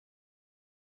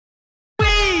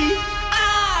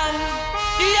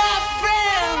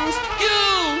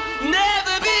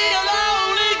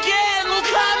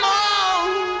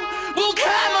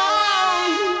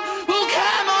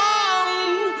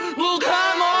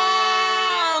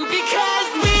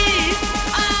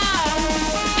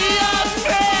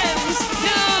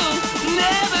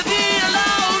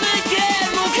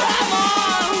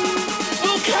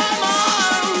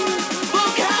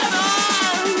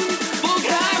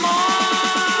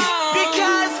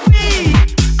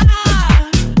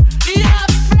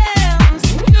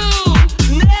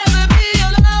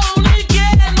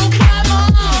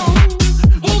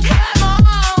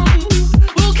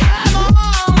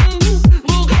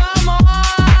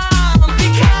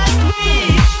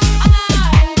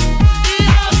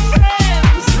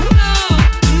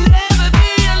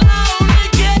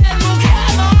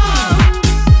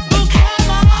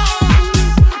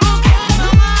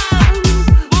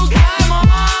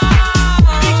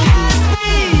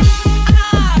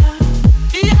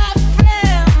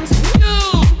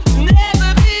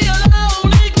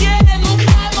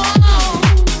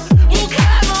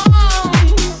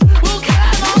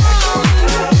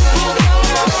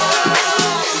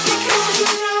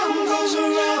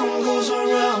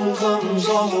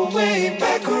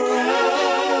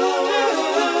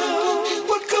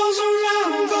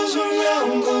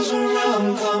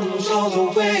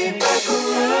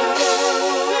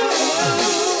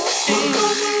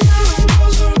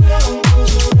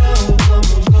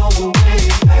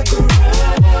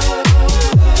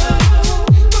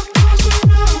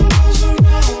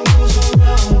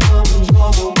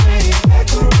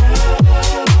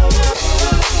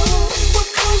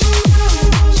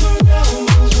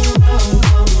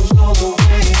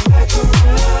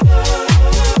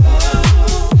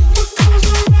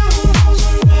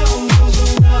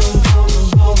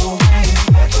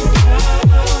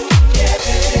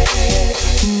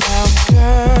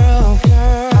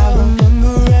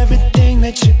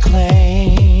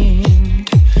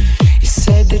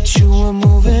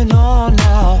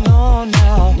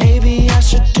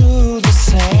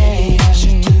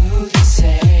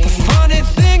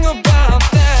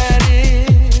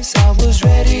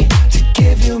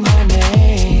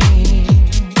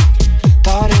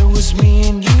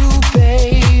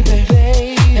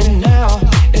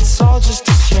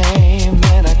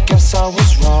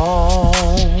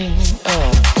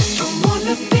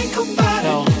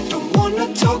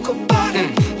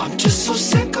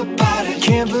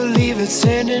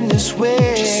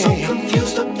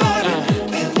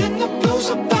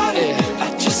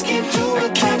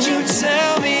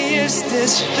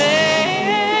this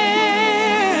fair?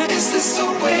 Is this the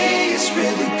way it's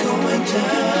really going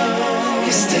down?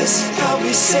 Is this how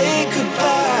we say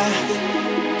goodbye?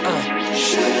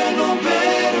 Should've known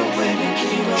better when you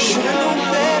came around. Should've known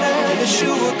better that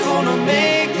you were gonna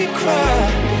make me cry.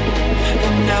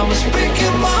 And now it's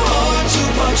breaking my heart to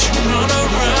watch you run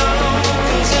around.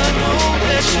 Cause I know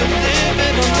that you're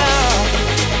living a lie.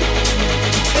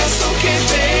 That's okay,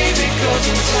 baby, cause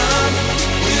in time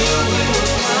you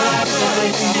will find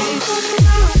me.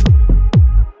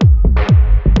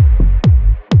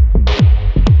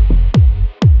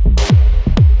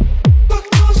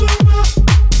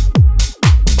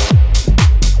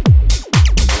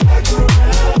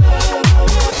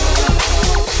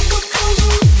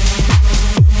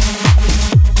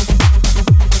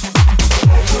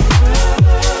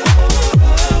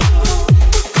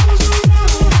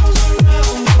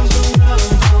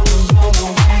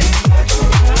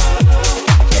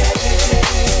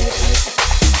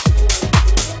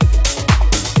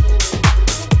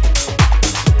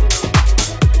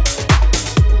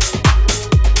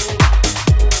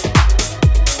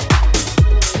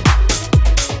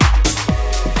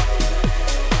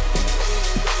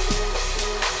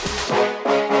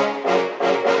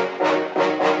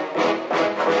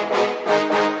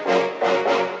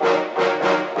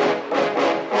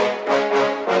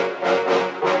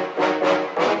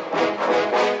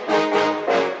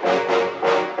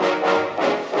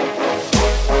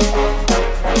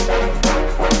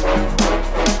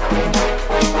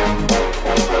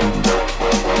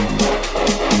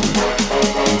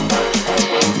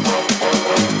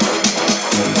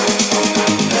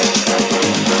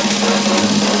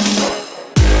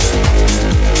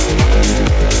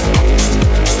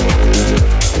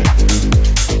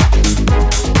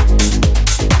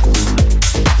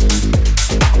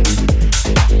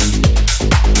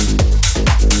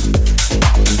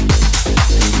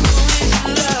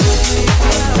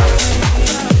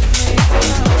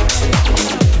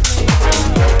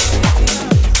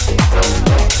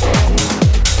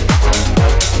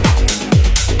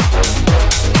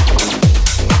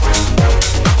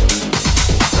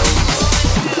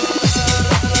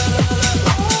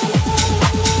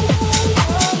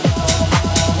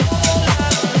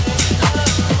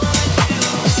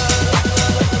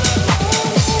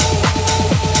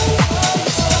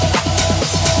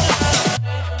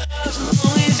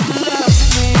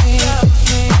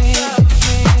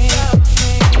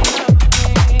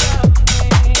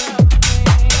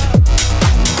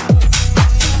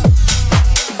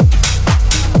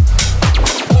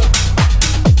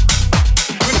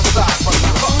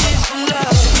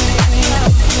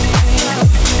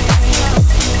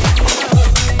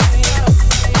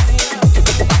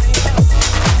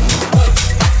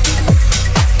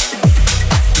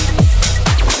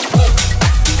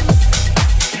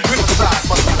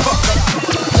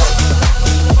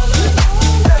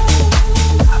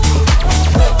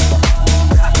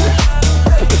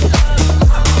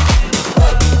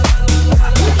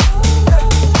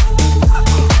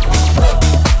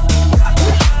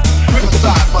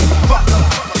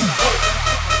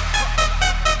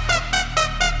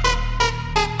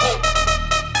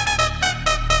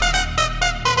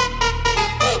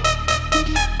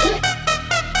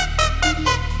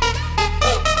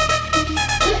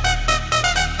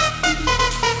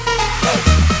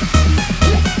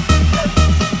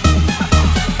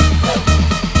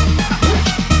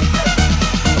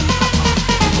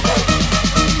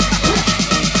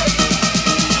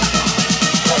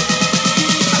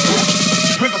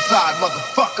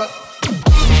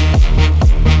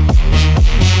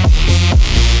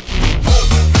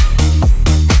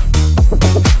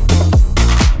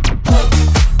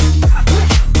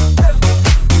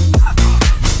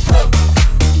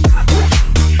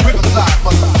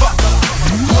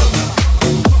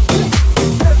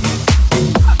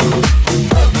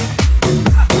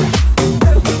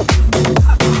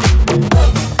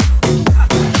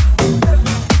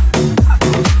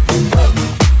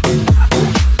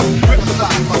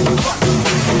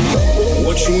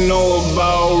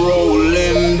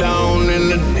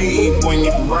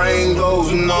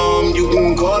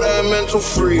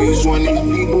 Freeze when these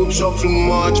people talk too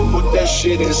much, put that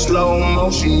shit in slow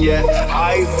motion. Yeah,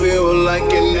 I feel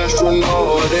like an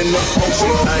astronaut in the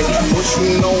ocean. Ay, what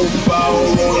you know about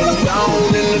rolling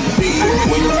down in the deep?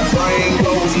 When your brain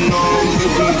goes numb, you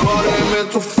can call that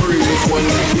mental freeze. When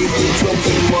these people talk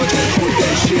too much, put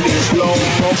that shit in slow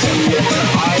motion. Yeah,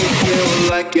 I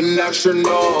feel like an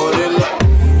astronaut in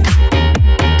the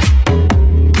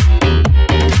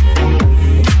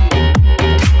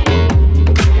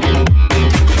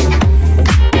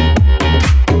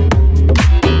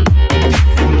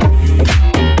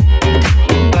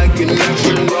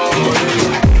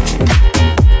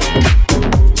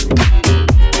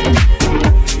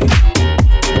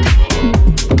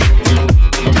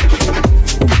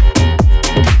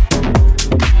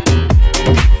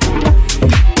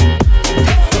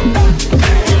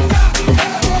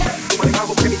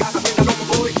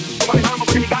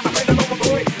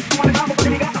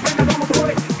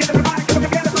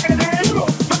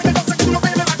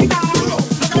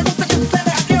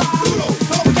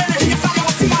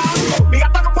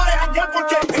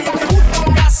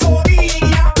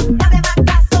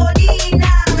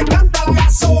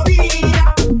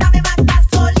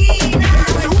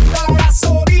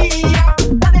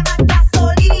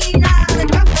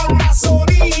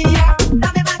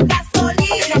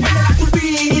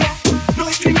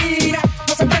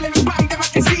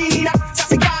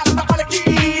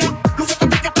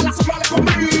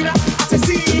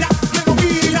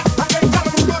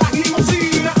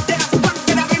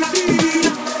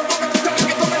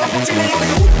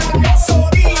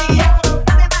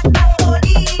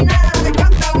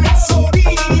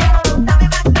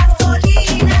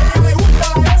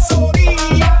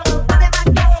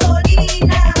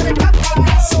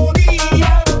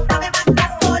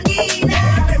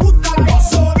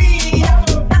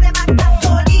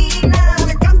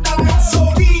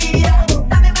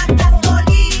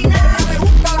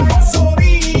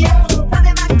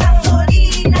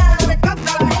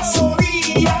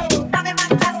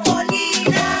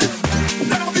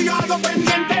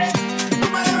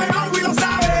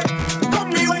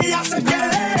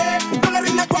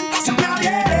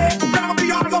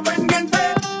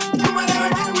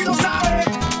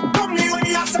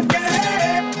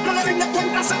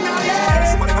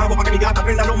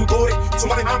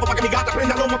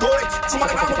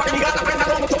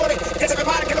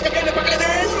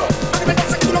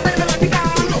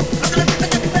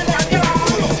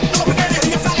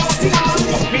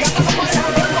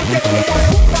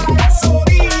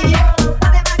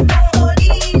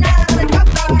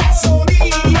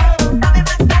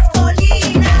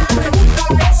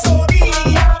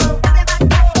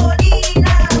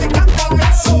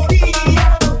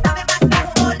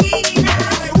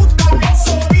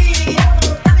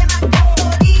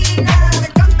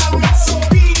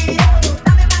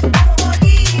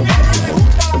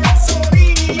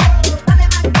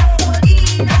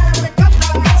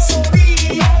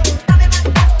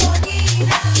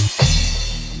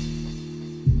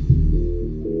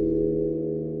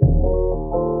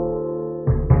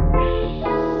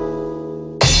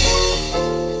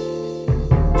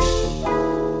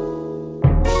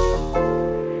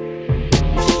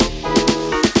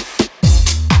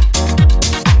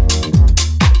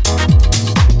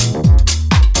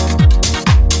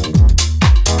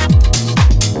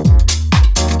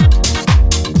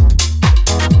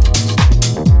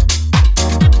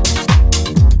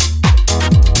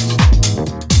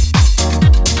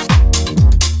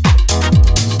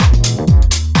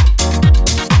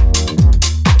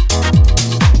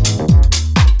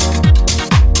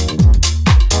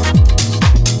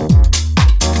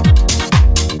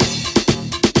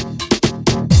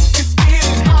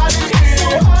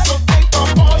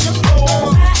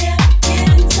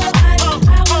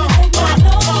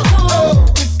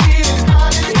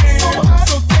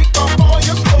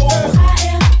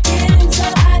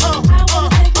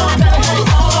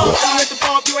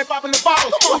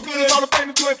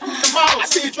famous doing food tomorrow. I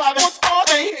see you driving one car,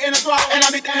 they in a throttle. And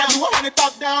I be down to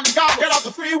 100,000 down the gobble. Get off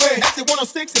the freeway, exit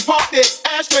 106 and park it.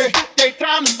 Ashtray, they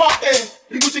time to spark it.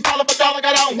 You Gucci collar for dollar,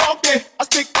 got out and walked it. I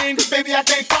stick fingers, baby, I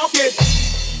can't talk it.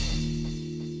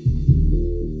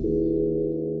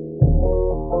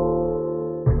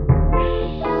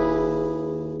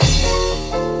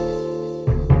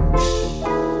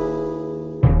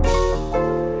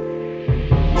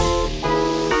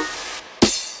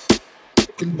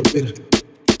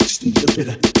 Just a little bit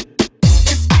of.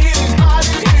 It's getting hot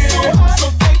in here, so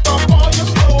take off all your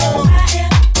clothes. I am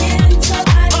getting so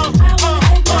hot, I wanna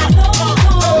take my clothes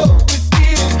off. It's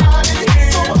getting hot in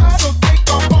here, so take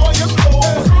off all your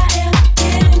clothes. I am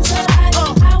getting so hot,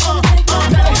 I wanna take my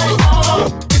clothes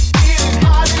off. It's getting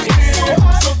hot in here,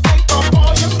 so take off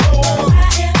all your clothes.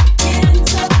 I am getting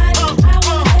so hot, I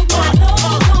wanna take my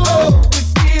clothes off.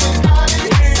 It's getting hot in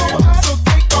here, so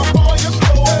take off all your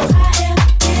clothes. I am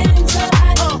getting so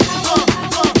hot,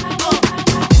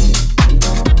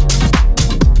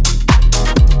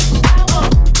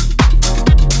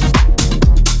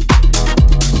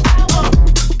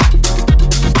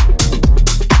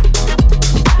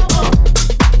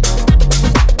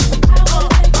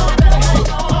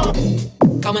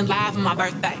 Going live on my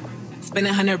birthday.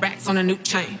 Spending 100 racks on a new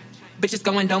chain. Bitches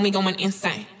going dome, we going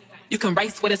insane. You can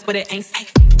race with us, but it ain't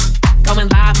safe. Going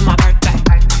live on my birthday.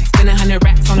 Spending 100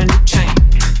 racks on a new chain.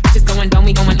 Bitches going dome,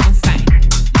 we going insane.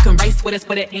 You can race with us,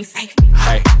 but it ain't safe.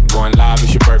 Hey, going live,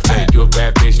 it's your birthday. You a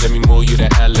bad bitch, let me move you to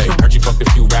LA. Heard you fucked a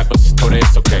few rappers, told her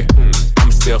it's okay.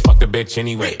 I'ma still fuck the bitch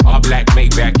anyway. All black,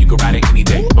 Maybach, you can ride it any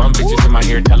day. Bum bitches in my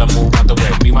ear, tell her move out the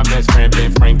way. Be my best friend,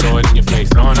 Ben Frank, throw it in your face.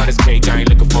 Throwing all this cake, I ain't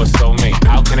looking for a soulmate.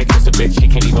 How can I kiss a bitch, she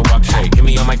can't even walk straight. Hit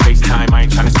me on my FaceTime, I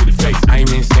ain't tryna see the face. I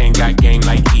ain't insane, got game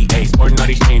like EA. Sporting all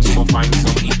these chains, you gon' find me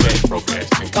some eBay.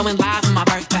 Procrastinate. Going live on my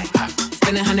birthday.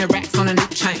 Spending 100 racks on a new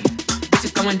chain.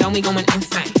 Bitches going dome, we going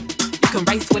insane. You can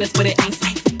race with us, but it ain't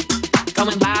safe.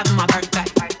 Going live on my birthday.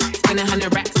 Spending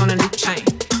 100 racks on a new chain.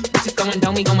 Bitches going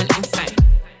dome, we going insane.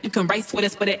 You can race with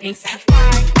us, but it ain't safe.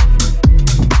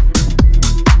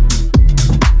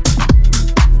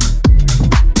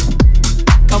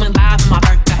 Going live on my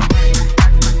birthday.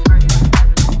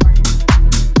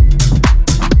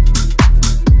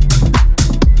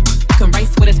 You can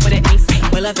race with us, but it ain't safe.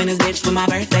 Pull up in this bitch for my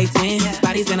birthday twin.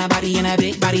 Bodies in a body in a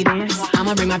big body band.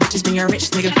 I'ma bring my bitches, bring your rich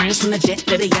nigga friends from the jet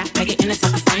to the yacht, make it in the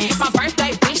fucking sand. It's my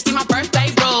birthday, bitch, see my birthday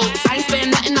rules. I ain't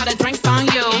spend nothing, all the drinks on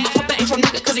you. Hope that ain't your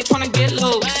nigga, cause he tryna get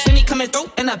loose. See me coming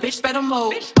through, and a bitch better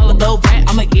move. All a little brat,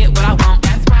 I'ma get what I want.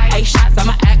 That's right. 8 shots,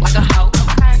 I'ma act like a hoe.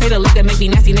 Say the look that make me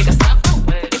nasty niggas suck.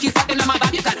 If you fucking on my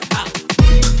vibe, you gotta go.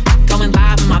 Going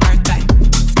live on my birthday.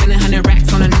 Spending 100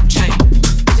 racks on a new chain.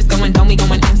 Bitches going dome, we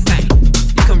going insane.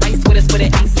 You can race with us, but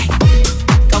it ain't safe.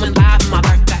 Going live on my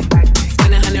birthday.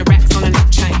 Spending 100 racks on a new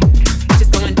chain. Bitches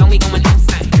going dome, we going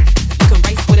insane. You can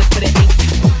race with us, but it ain't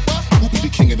safe. Who be the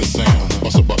king of the sound?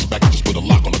 Bust a bus back and just put a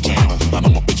lock on the town. I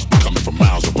know my bitches be coming from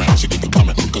miles around. She keep it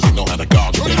coming, cause they know how to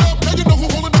guard you down. Now you know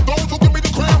who holding the bones, who give me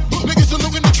the crown. Niggas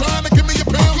saluting and trying to give me a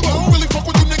pound. I don't really fuck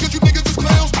with you niggas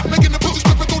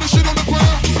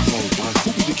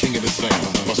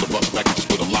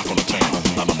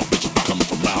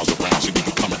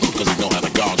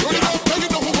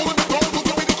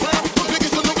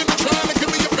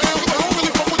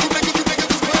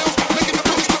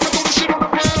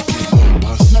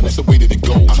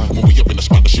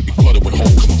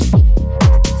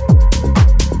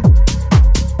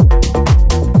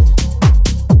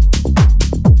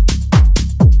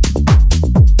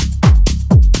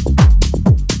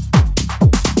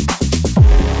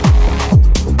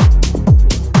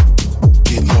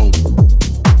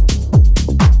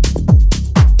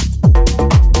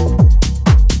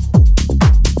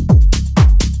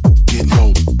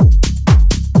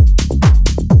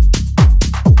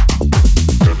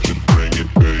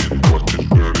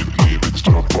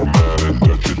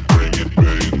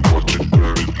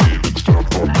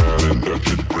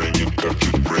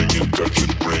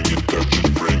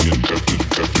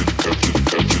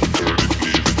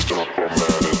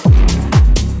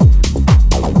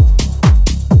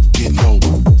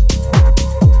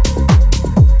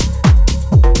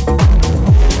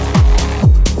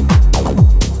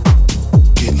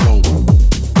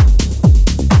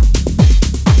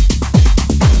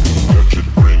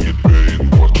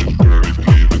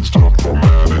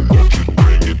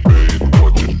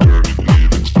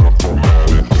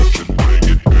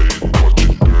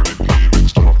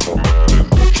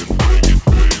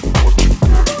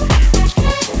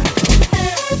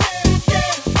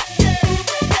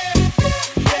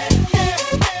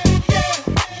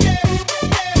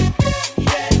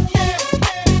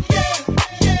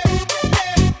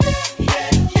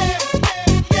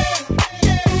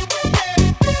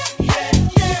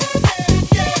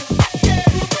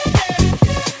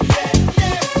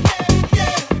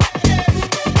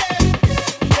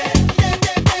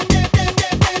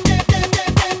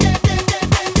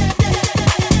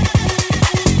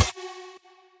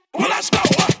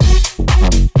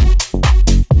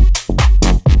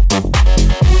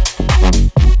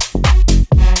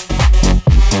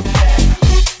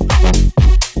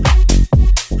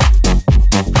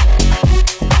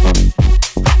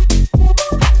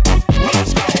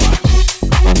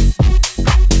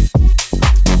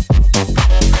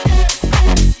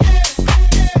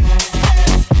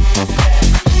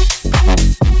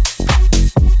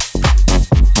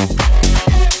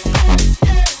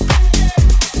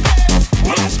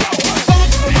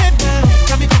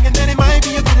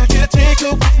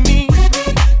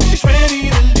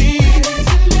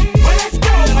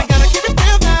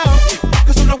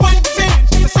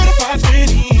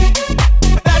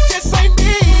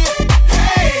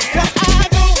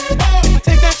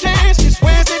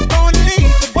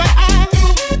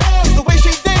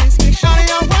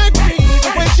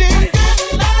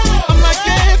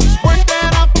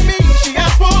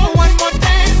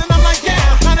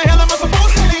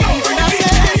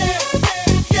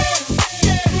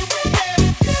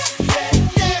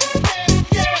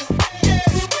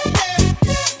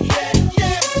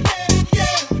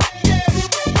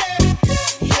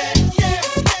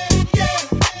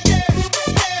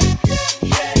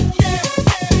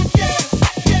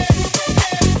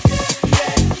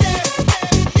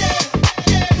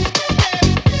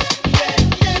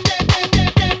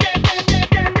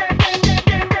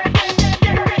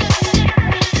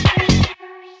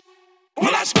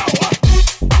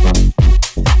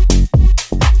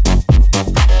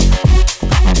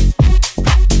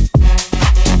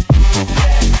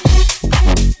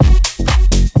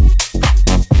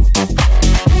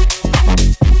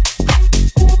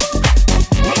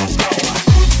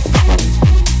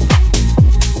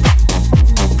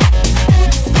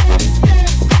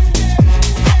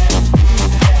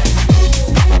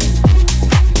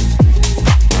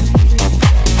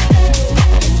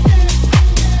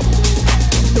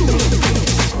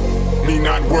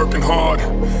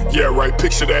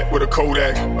picture that with a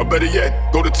Kodak. Or better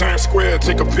yet, go to Times Square,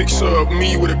 take a picture of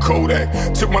me with a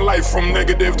Kodak. Took my life from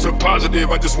negative to positive,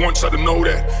 I just want y'all to know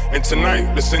that. And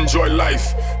tonight, let's enjoy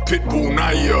life. Pitbull,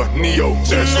 Naya, Neo,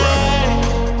 that's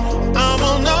right. I'm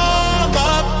on all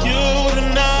of you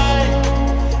tonight.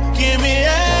 Give me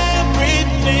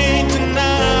everything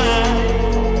tonight.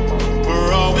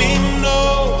 For all we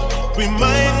know, we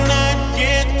might not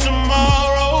get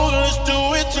tomorrow. Let's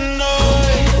do it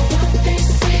tonight. What they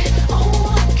say, oh,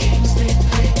 what games they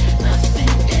play.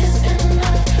 Nothing is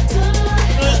enough to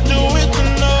lie. Let's do it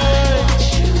tonight.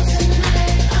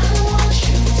 I want you tonight. I want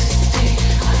you to stay.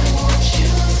 I want you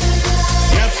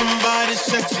tonight. Got somebody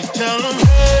sexy, tell them,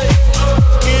 hey,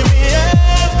 give me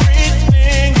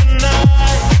everything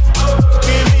tonight.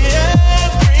 Give me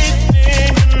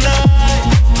everything tonight.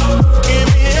 Give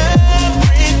me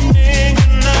everything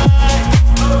tonight.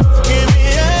 Give me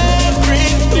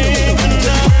everything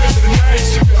tonight.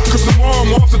 Cause tomorrow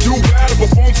I'm off to do battle,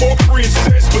 perform for a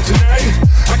princess. But tonight,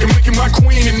 I can make you my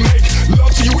queen and make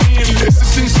love to you endless.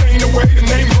 It's insane the way the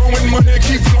name growing, money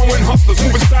keep flowing. Hustlers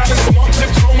moving silent, so I'm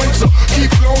tiptoeing. So keep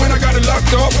blowing, I got it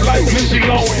locked up like Lindsay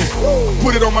Lohan.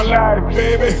 Put it on my life,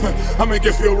 baby. I make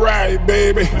it feel right,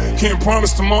 baby. Can't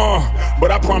promise tomorrow,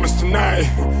 but I promise tonight.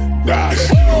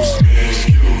 Excuse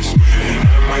me,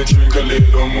 I might drink a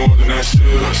little more than I should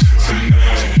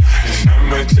tonight. And I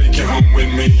might take you home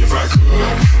with me if I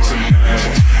could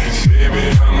tonight. And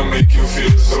baby, I'ma make you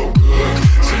feel so good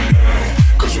tonight.